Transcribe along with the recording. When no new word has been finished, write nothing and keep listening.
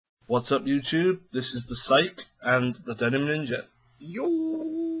What's up, YouTube? This is the Psych and the Denim Ninja. Yo!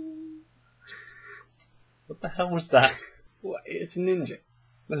 What the hell was that? What? It's a ninja.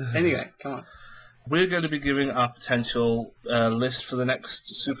 Anyway, come on. We're going to be giving our potential list for the next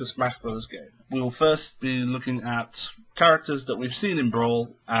Super Smash Bros. Game. We will first be looking at characters that we've seen in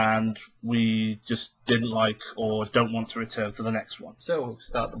Brawl and we just didn't like or don't want to return for the next one. So we'll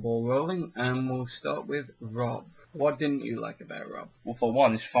start the ball rolling and we'll start with Rob. What didn't you like about Rob? Well, for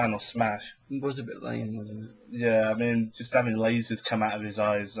one, his final smash. It was a bit lame, wasn't it? Yeah, I mean, just having lasers come out of his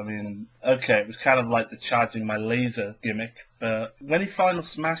eyes. I mean, okay, it was kind of like the charging my laser gimmick, but when he final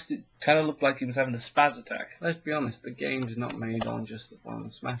smashed, it kind of looked like he was having a spaz attack. Let's be honest, the game's not made on just the final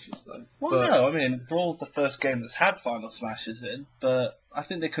smashes, though. Well, no, I mean, Brawl's the first game that's had final smashes in, but I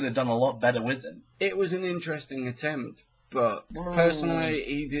think they could have done a lot better with them. It was an interesting attempt. But personally,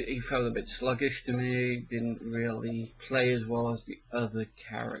 he felt a bit sluggish to me. Didn't really play as well as the other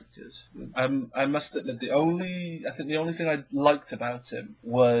characters. I must admit, the only thing I liked about him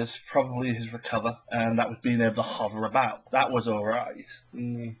was probably his recover, and that was being able to hover about. That was all right,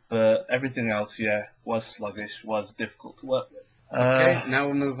 but everything else, yeah, was sluggish, was difficult to work with. Okay, now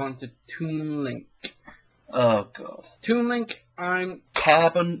we'll move on to Toon Link. Oh god, Toon Link, I'm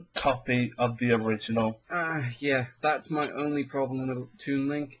carbon copy of the original. Yeah, that's my only problem with Toon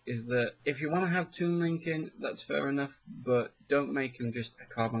Link, is that if you want to have Toon Link in, that's fair enough, but don't make him just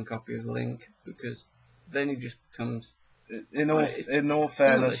a carbon copy of Link, because then he just becomes... In all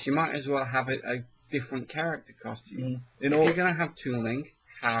fairness, you might as well have it a different character costume. If you're going to have Toon Link,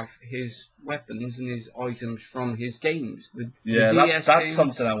 have his weapons and his items from his games. That's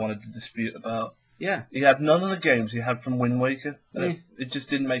something I wanted to dispute about. Yeah. He had none of the games he had from Wind Waker. It just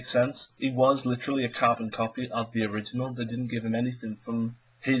didn't make sense. He was literally a carbon copy of the original. They didn't give him anything from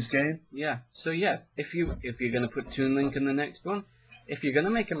his game. Yeah. So yeah, if you're going to put Toon Link in the next one, if you're going to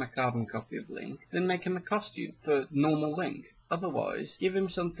make him a carbon copy of Link, then make him a costume for normal Link. Otherwise, give him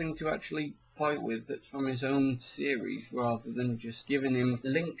something to actually fight with that's from his own series, rather than just giving him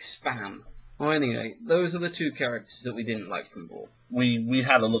Link spam. Well, anyway, those are the two characters that we didn't like from Brawl. We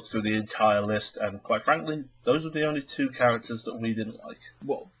had a look through the entire list, and quite frankly, those were the only two characters that we didn't like.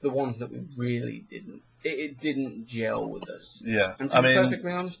 Well, the ones that we really didn't. It didn't gel with us. Yeah. And to be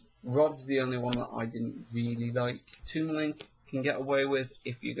perfectly honest, Rob's the only one that I didn't really like. Toon Link can get away with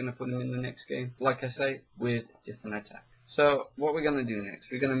if you're going to put him in the next game. Like I say, with different attack. So, what we're going to do next,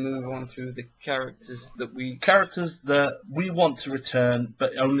 we're going to move on to the characters that we want to return,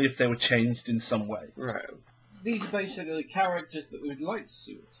 but only if they were changed in some way. Right. These are basically characters that we'd like to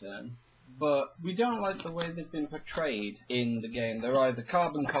see return, but we don't like the way they've been portrayed in the game. They're either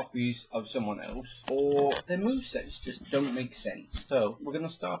carbon copies of someone else, or their movesets just don't make sense. So, we're going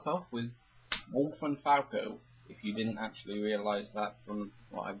to start off with Wolf and Falco, if you didn't actually realise that from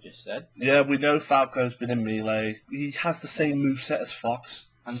what I've just said. Yeah, we know Falco's been in Melee. He has the same moveset as Fox.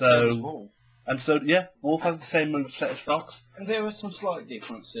 And so does Wolf. And so, yeah, Wolf has the same moveset as Fox. And there are some slight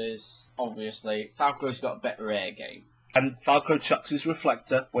differences, obviously. Falco's got a better air game. And Falco chucks his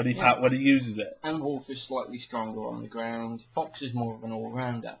reflector when he uses it. And Wolf is slightly stronger on the ground. Fox is more of an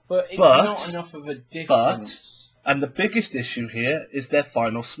all-rounder. But it's not enough of a difference. And the biggest issue here is their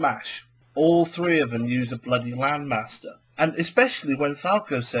final smash. All three of them use a bloody Landmaster. And especially when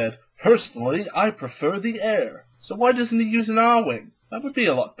Falco said, "Personally, I prefer the air." So why doesn't he use an R-Wing? That would be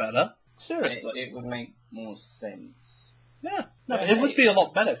a lot better. Seriously. It would make more sense. Yeah, no, it would be a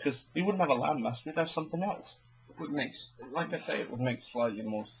lot better, because he wouldn't have a Landmaster, he'd have something else. Like I say, it would make slightly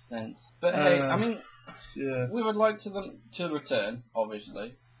more sense. But hey, I mean, we would like them to return,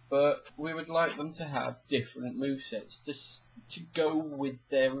 obviously. But we would like them to have different movesets to go with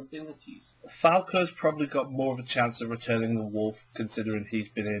their abilities. Falco's probably got more of a chance of returning the Wolf, considering he's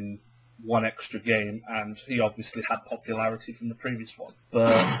been in one extra game, and he obviously had popularity from the previous one.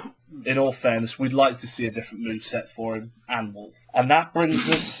 But in all fairness, we'd like to see a different moveset for him and Wolf. And that brings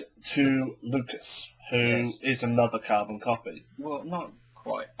us to Lucas, who is another carbon copy. Well, not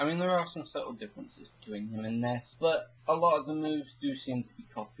quite. I mean, there are some subtle differences between him and Ness, but a lot of the moves do seem to be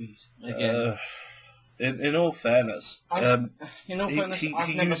copies. Again, in all fairness, I've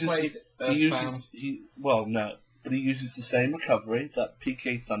never played but he uses the same recovery, that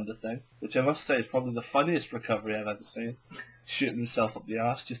PK Thunder thing, which I must say is probably the funniest recovery I've ever seen. Shooting himself up the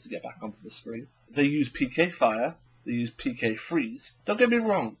arse just to get back onto the screen. They use PK Fire. They use PK Freeze. Don't get me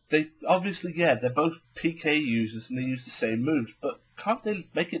wrong, they obviously, they're both PK users and they use the same moves, but can't they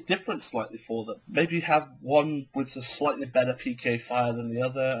make it different slightly for them? Maybe have one with a slightly better PK Fire than the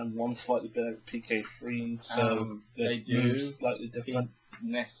other, and one slightly better PK Freeze, so they do slightly different.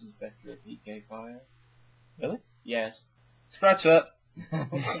 Ness is better at PK Fire. Really? Yes. Scratch it.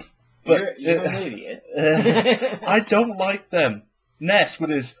 But You're an idiot. I don't like them. Ness with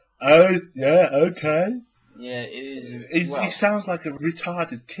his, oh, yeah, okay. Yeah, it is. He sounds like a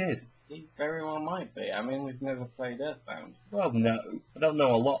retarded kid. He very well might be. I mean, we've never played Earthbound. Well, no. I don't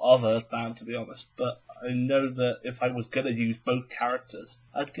know a lot of Earthbound, to be honest, but I know that if I was going to use both characters,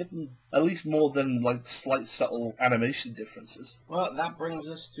 I'd give them at least more than, like, slight subtle animation differences. Well, that brings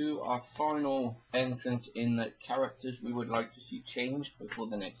us to our final entrance in the characters we would like to see changed before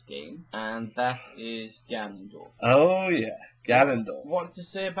the next game, and that is Ganondorf. Oh, yeah. Ganondorf. What to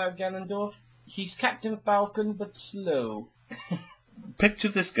say about Ganondorf? He's Captain Falcon, but slow. Picture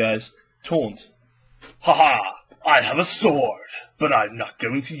this, guys. Taunt. Haha! I have a sword, but I'm not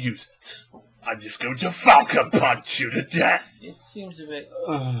going to use it. I'm just going to Falcon punch you to death. It seems a bit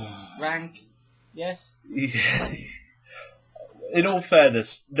rank. Yes? Yeah. In all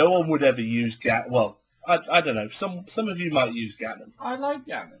fairness, no one would ever use Well, I don't know. Some of you might use Ganon. I like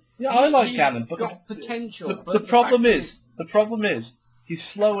Ganon. Yeah, I like Ganon, He's but got potential. the problem is, he's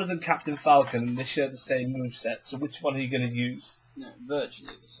slower than Captain Falcon, and they share the same moveset. So which one are you going to use? No,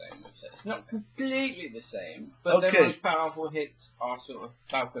 virtually the same moveset. It's not completely the same, but Okay. their most powerful hits are sort of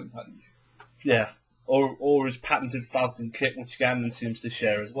Falcon Punch. Yeah, or his patented Falcon Kick, which Ganon seems to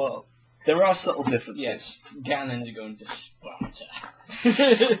share as well. There are subtle differences. Yes, Ganon's going to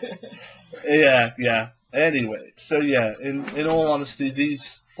Sparta. Yeah. Anyway, so yeah, in all honesty,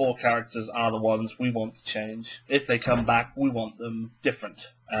 these 4 characters are the ones we want to change. If they come back, we want them different.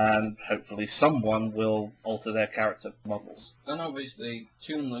 And hopefully someone will alter their character models. And obviously,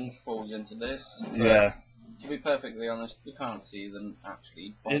 Toon Link falls into this. Yeah. To be perfectly honest, we can't see them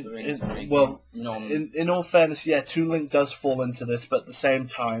actually bothering to make in all fairness, yeah, Toon Link does fall into this, but at the same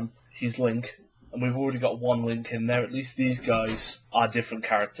time, he's Link. And we've already got one Link in there. At least these guys are different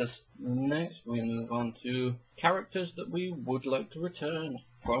characters. Next, we move on to characters that we would like to return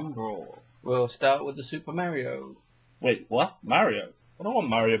from Brawl. We'll start with the Super Mario. Wait, what? Mario? I don't want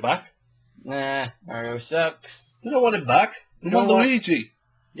Mario back. Nah, Mario sucks. We don't want him back. We want Luigi.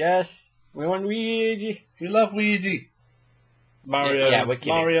 Yes, we want Luigi. We love Luigi. Mario. Yeah, we're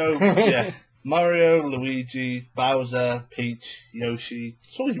kidding. Mario. Yeah. Mario, Luigi, Bowser, Peach, Yoshi.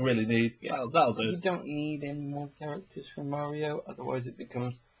 That's all you really need. Yeah. That'll do. You don't need any more characters from Mario, otherwise it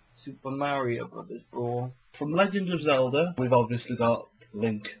becomes Super Mario Brothers Brawl. From Legend of Zelda, we've obviously got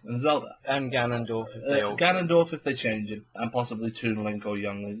Link and Zelda. And Ganondorf if they all Ganondorf if they change him, and possibly Toon Link or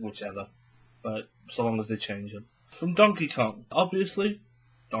Young Link, whichever. But so long as they change him. From Donkey Kong, obviously,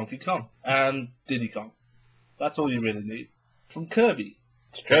 Donkey Kong. And Diddy Kong. That's all you really need. From Kirby.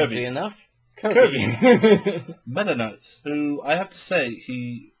 Strangely enough, Kirby. Meta Knight, who I have to say,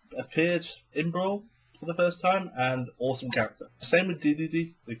 he appeared in Brawl for the first time, and awesome character. Same with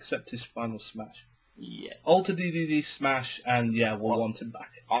DDD, except his final smash. Yeah. Alter DDD smash, and yeah, we'll want him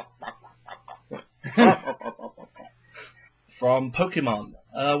back. From Pokemon,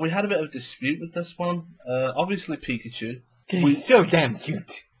 we had a bit of a dispute with this one. Obviously Pikachu. He's so damn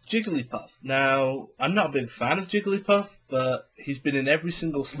cute. Jigglypuff. Now, I'm not a big fan of Jigglypuff, but he's been in every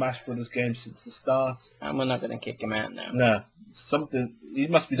single Smash Brothers game since the start. And we're not going to kick him out now. No. He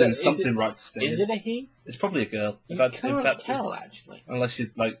must be doing something right to stay. Is it a he? It's probably a girl. You can't tell, actually. Unless you,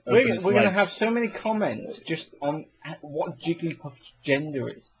 like, We're going to have so many comments just on what Jigglypuff's gender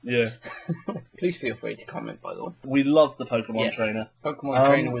is. Yeah. Please feel free to comment, by the way. We love the Pokemon Trainer. Pokemon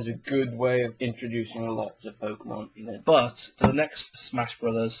Trainer was a good way of introducing lots of Pokemon. But for the next Smash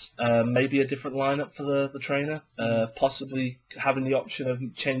Brothers, maybe a different lineup for the trainer. Possibly having the option of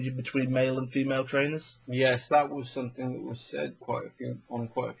changing between male and female trainers. Yes, that was something that was said on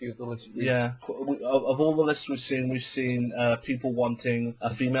quite a few of the lists. Yeah. Of all the lists we've seen people wanting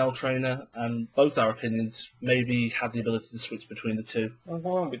a female trainer, and both our opinions maybe have the ability to switch between the two. Well, it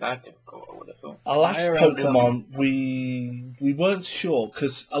won't be that difficult, I would have thought. Our last Pokemon, we weren't sure,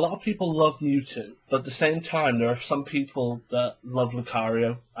 because a lot of people love Mewtwo, but at the same time there are some people that love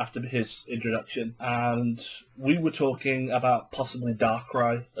Lucario after his introduction, and we were talking about possibly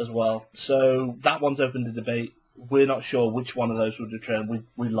Darkrai as well. So that one's open to debate. We're not sure which one of those would return.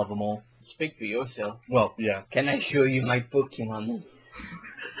 We love them all. Speak for yourself. Well, yeah. Can I show you my Pokemon?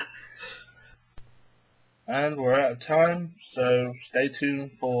 And we're out of time, so stay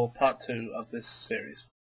tuned for part 2 of this series.